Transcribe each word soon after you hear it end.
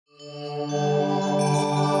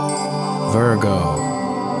Virgo.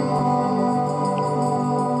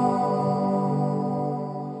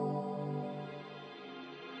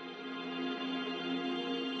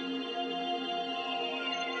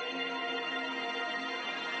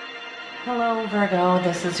 Hello Virgo,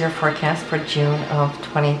 this is your forecast for June of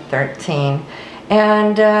 2013.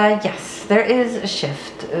 And yes, there is a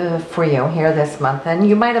shift for you here this month, and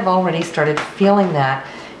you might have already started feeling that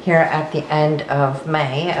here at the end of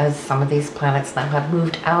May, as some of these planets now have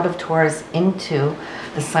moved out of Taurus into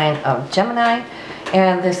the sign of Gemini.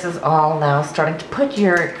 And this is all now starting to put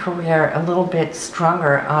your career a little bit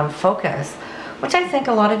stronger on focus, which I think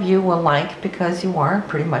a lot of you will like, because you are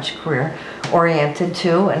pretty much career oriented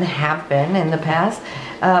too and have been in the past.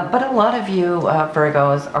 But a lot of you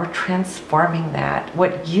Virgos are transforming that.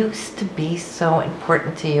 What used to be so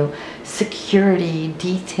important to you, security,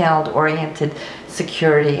 detailed oriented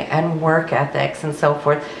security and work ethics and so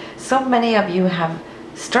forth, so many of you have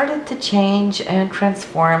started to change and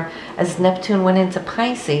transform as Neptune went into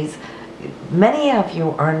Pisces. Many of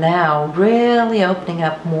you are now really opening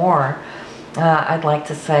up more, I'd like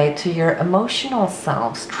to say, to your emotional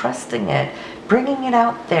selves, trusting it, bringing it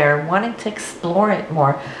out there, wanting to explore it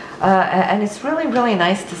more. And it's really, really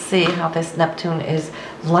nice to see how this Neptune is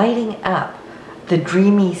lighting up the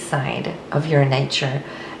dreamy side of your nature.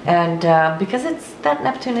 And because that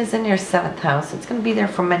Neptune is in your 7th house, it's going to be there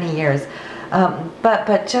for many years.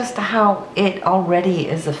 But just how it already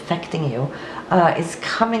is affecting you is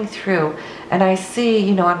coming through. And I see,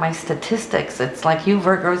 you know, on my statistics, it's like you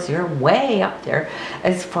Virgos, you're way up there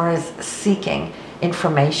as far as seeking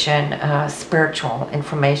information, spiritual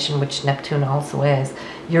information, which Neptune also is.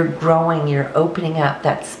 You're growing, you're opening up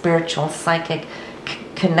that spiritual, psychic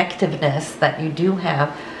connectiveness that you do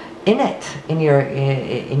have in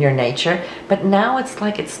your nature. But now it's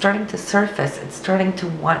like it's starting to surface, it's starting to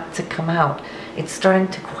want to come out, it's starting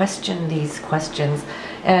to question these questions,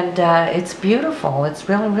 and it's beautiful. It's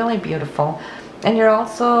really, really beautiful. And you're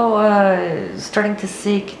also starting to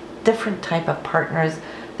seek different type of partners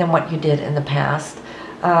than what you did in the past.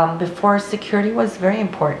 Before, security was very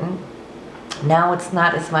important. Now it's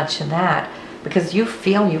not as much of that, because you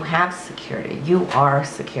feel you have security. You are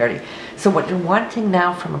security. So what you're wanting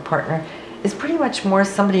now from a partner is pretty much more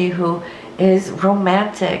somebody who is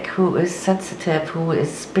romantic, who is sensitive, who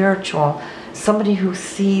is spiritual, somebody who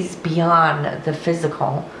sees beyond the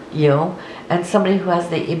physical you, and somebody who has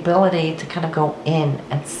the ability to kind of go in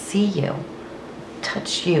and see you,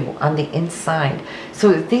 touch you on the inside.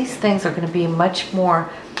 So these things are going to be much more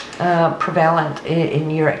prevalent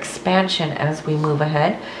in your expansion as we move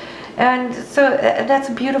ahead. And so that's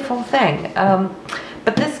a beautiful thing.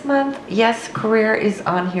 But this month, yes, career is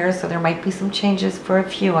on here, so there might be some changes for a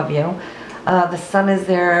few of you. The sun is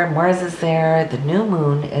there, Mars is there, the new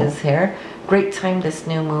moon is here. Great time, this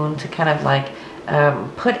new moon, to kind of like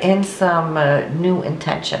put in some new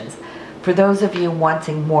intentions. For those of you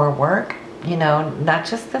wanting more work, you know, not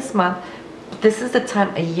just this month, but this is the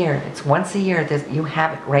time of year. It's once a year that you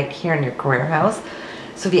have it right here in your career house.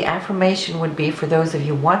 So the affirmation would be, for those of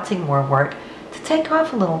you wanting more work, to take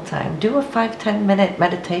off a little time. Do a 5-10 minute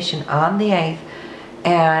meditation on the 8th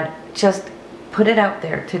and just put it out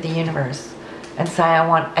there to the universe and say, I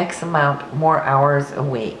want X amount more hours a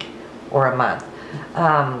week or a month.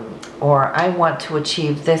 Or I want to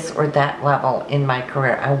achieve this or that level in my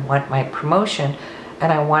career. I want my promotion,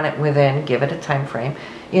 and I want it within, give it a time frame,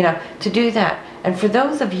 you know, to do that. And for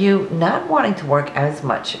those of you not wanting to work as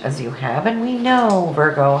much as you have, and we know,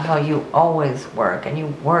 Virgo, how you always work, and you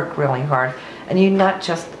work really hard, and you not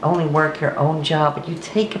just only work your own job, but you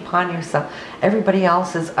take upon yourself everybody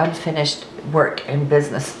else's unfinished work and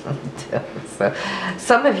business. So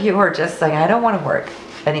some of you are just saying, I don't want to work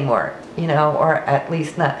anymore, you know, or at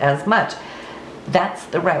least not as much. That's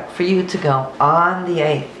the route for you to go on the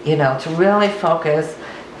 8th, you know, to really focus,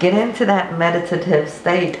 get into that meditative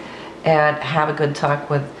state, and have a good talk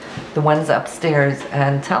with the ones upstairs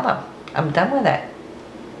and tell them, I'm done with it.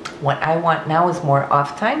 What I want now is more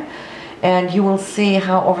off time. And you will see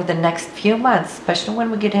how over the next few months, especially when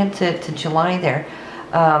we get into July there,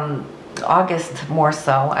 August more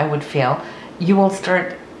so, I would feel, you will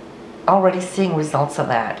start already seeing results of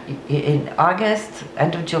that. In August,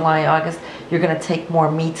 end of July, August, you're going to take more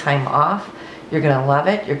me time off. You're going to love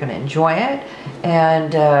it. You're going to enjoy it.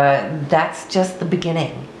 And that's just the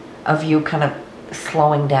beginning of you kind of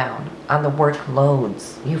slowing down on the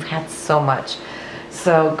workloads. You've had so much.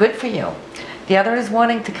 So good for you. The other is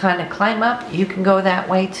wanting to kind of climb up. You can go that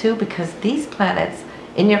way too, because these planets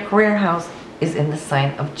in your career house is in the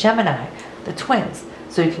sign of Gemini, the twins.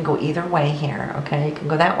 So you can go either way here, okay? You can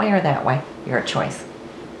go that way or that way, your choice.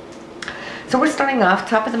 So we're starting off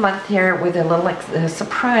top of the month here with a little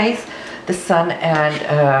surprise, the Sun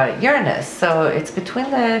and Uranus. So it's between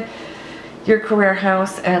your career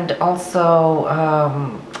house and also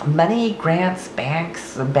money, grants,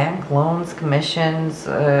 bank loans, commissions,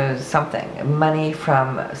 something. Money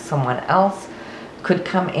from someone else could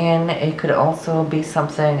come in. It could also be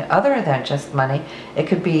something other than just money. It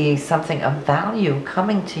could be something of value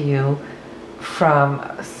coming to you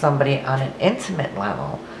from somebody on an intimate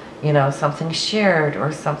level. You know, something shared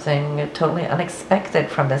or something totally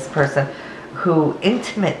unexpected from this person who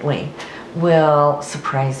intimately will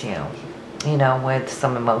surprise you, you know, with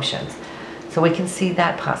some emotions. So we can see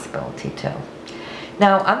that possibility too.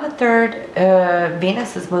 Now on the 3rd,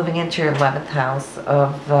 Venus is moving into your 11th house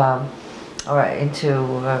of, or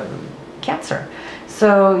into Cancer.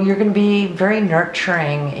 So you're going to be very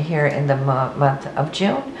nurturing here in the month of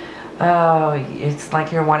June. It's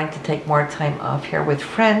like you're wanting to take more time off here with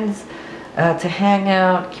friends, to hang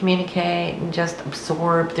out, communicate, and just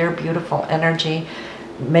absorb their beautiful energy.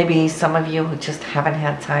 Maybe some of you just haven't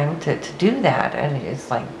had time to do that, and it's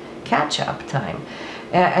like catch-up time.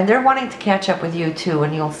 And they're wanting to catch up with you too,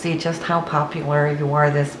 and you'll see just how popular you are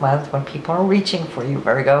this month when people are reaching for you,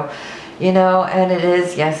 Virgo. You know, and it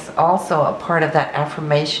is, yes, also a part of that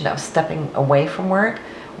affirmation of stepping away from work.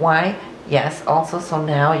 Why? Yes, also so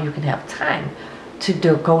now you can have time to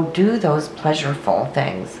go do those pleasureful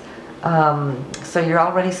things. So you're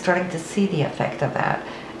already starting to see the effect of that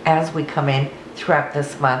as we come in throughout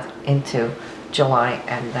this month into July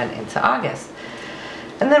and then into August.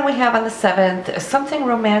 And then we have on the 7th, something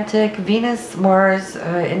romantic, Venus, Mars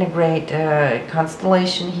in a great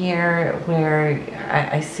constellation here, where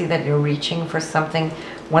I see that you're reaching for something,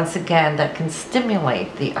 once again, that can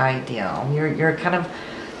stimulate the ideal. You're kind of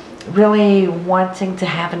really wanting to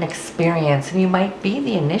have an experience, and you might be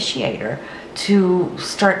the initiator to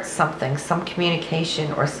start something, some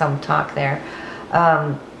communication or some talk there,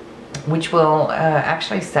 which will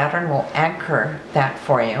actually, Saturn will anchor that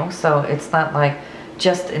for you. So it's not like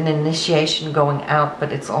just an initiation going out,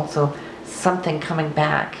 but it's also something coming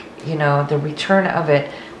back, you know, the return of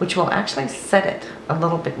it, which will actually set it a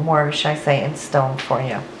little bit more, should I say, in stone for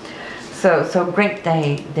you. So great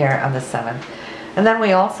day there on the 7th. And then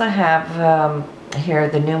we also have here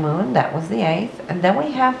the new moon, that was the 8th, and then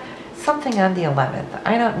we have something on the 11th.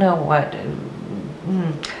 I don't know what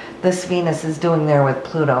this Venus is doing there with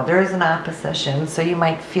Pluto. There is an opposition, so you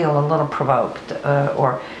might feel a little provoked,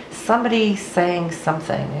 or somebody saying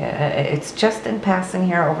something. It's just in passing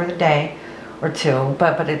here over the day or two,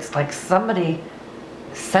 but it's like somebody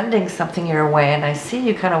sending something your way, and I see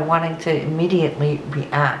you kind of wanting to immediately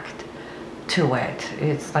react to it.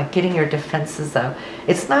 It's like getting your defenses up.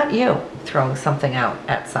 It's not you throwing something out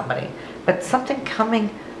at somebody, but something coming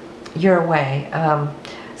your way.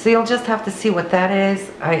 So you'll just have to see what that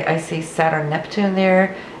is. I see Saturn, Neptune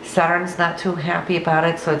there. Saturn's not too happy about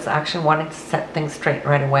it, so it's actually wanting to set things straight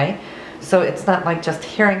right away. So it's not like just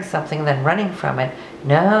hearing something and then running from it.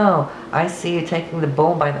 No, I see you taking the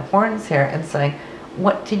bull by the horns here and saying,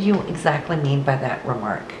 what did you exactly mean by that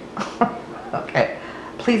remark? Okay.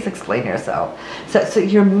 Please explain yourself. So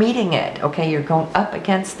you're meeting it, okay? You're going up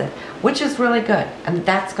against it, which is really good. And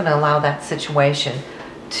that's going to allow that situation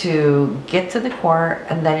to get to the core,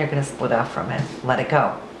 and then you're going to split off from it. Let it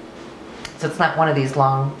go. So it's not one of these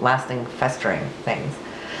long-lasting, festering things.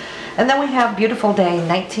 And then we have beautiful day,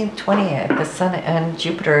 19th, 20th. The Sun and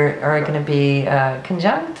Jupiter are going to be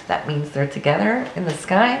conjunct. That means they're together in the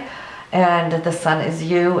sky. And the Sun is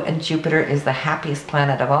you, and Jupiter is the happiest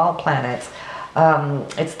planet of all planets.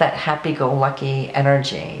 It's that happy-go-lucky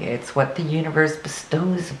energy. It's what the universe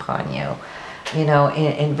bestows upon you, you know,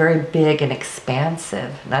 in very big and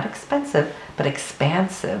expansive, not expensive, but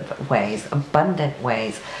expansive ways, abundant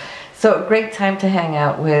ways. So a great time to hang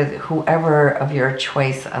out with whoever of your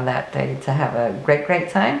choice on that day, to have a great, great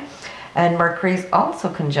time. And Mercury's also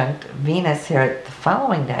conjunct Venus here the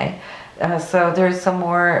following day. So there's some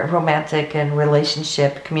more romantic and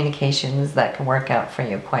relationship communications that can work out for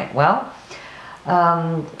you quite well.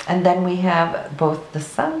 And then we have both the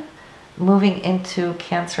Sun moving into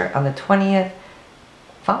Cancer on the 20th,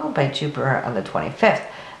 followed by Jupiter on the 25th.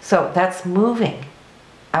 So that's moving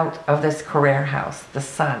out of this career house, the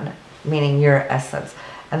Sun, meaning your essence,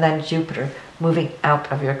 and then Jupiter moving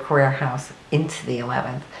out of your career house into the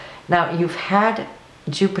 11th. Now, you've had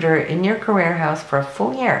Jupiter in your career house for a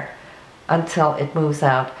full year until it moves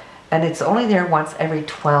out. And it's only there once every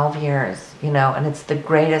 12 years, you know, and it's the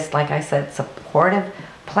greatest, like I said, supportive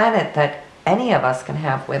planet that any of us can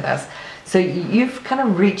have with us. So you've kind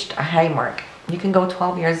of reached a high mark. You can go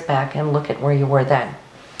 12 years back and look at where you were then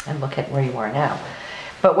and look at where you are now.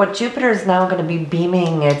 But what Jupiter is now going to be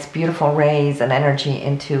beaming its beautiful rays and energy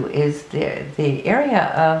into is the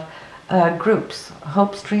area of groups,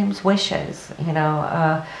 hopes, dreams, wishes, you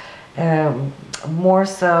know, more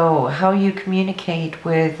so how you communicate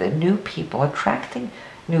with new people, attracting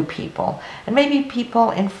new people, and maybe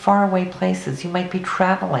people in faraway places. You might be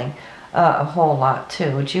traveling a whole lot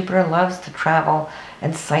too. Jupiter loves to travel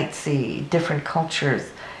and sightsee different cultures,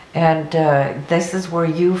 and this is where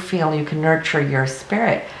you feel you can nurture your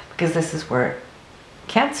spirit, because this is where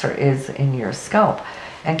Cancer is in your scope.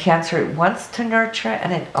 And Cancer wants to nurture,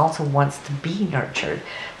 and it also wants to be nurtured.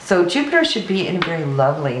 So Jupiter should be in a very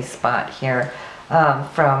lovely spot here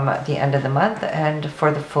from the end of the month and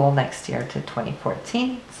for the full next year to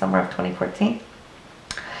 2014, summer of 2014.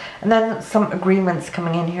 And then some agreements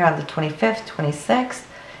coming in here on the 25th, 26th.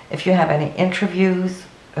 If you have any interviews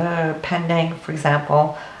pending, for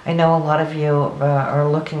example, I know a lot of you are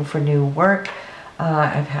looking for new work.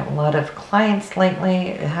 I've had a lot of clients lately,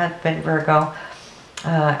 it has been Virgo,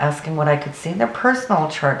 asking what I could see in their personal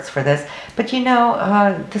charts for this. But you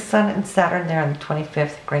know, the Sun and Saturn there on the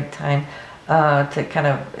 25th, great time to kind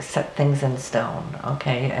of set things in stone,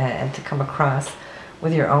 okay, and to come across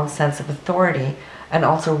with your own sense of authority, and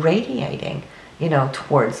also radiating, you know,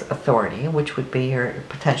 towards authority, which would be your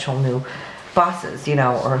potential new bosses, you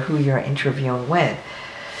know, or who you're interviewing with.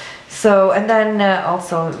 So, and then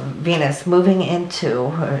also Venus moving into,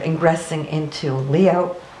 ingressing into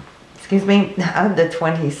Leo, excuse me, on the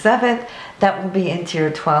 27th. That will be into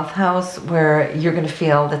your 12th house, where you're going to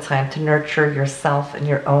feel the time to nurture yourself and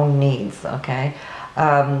your own needs, okay?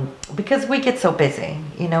 Because we get so busy,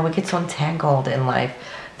 you know, we get so entangled in life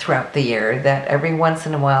throughout the year that every once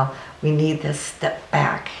in a while we need this step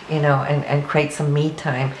back, you know, and create some me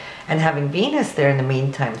time. And having Venus there in the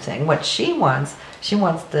meantime saying what she wants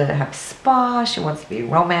to have spa, she wants to be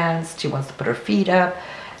romanced, she wants to put her feet up,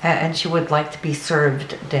 and she would like to be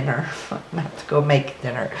served dinner, not to go make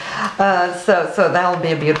dinner. So that'll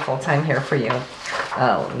be a beautiful time here for you,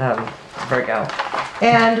 Virgo.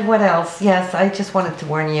 And what else? Yes, I just wanted to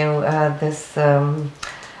warn you,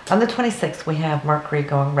 on the 26th we have Mercury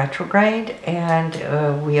going retrograde,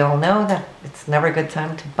 and we all know that it's never a good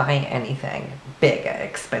time to buy anything big,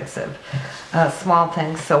 expensive. Small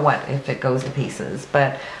things, so what if it goes to pieces?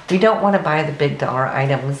 But we don't want to buy the big dollar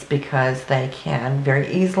items, because they can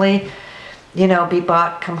very easily, you know, be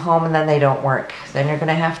bought, come home, and then they don't work. Then you're going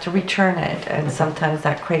to have to return it, and sometimes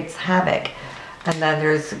that creates havoc. And then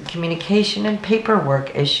there's communication and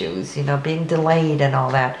paperwork issues, you know, being delayed and all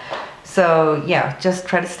that. So yeah, just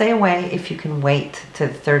try to stay away if you can wait to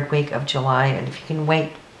the 3rd week of July, and if you can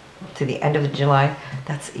wait to the end of July,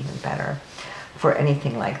 that's even better for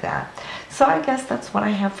anything like that. So I guess that's what I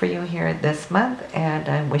have for you here this month, and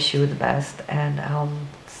I wish you the best, and I'll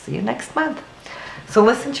see you next month. So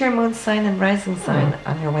listen to your moon sign and rising sign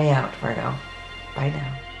on your way out, Virgo. Bye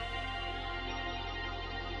now.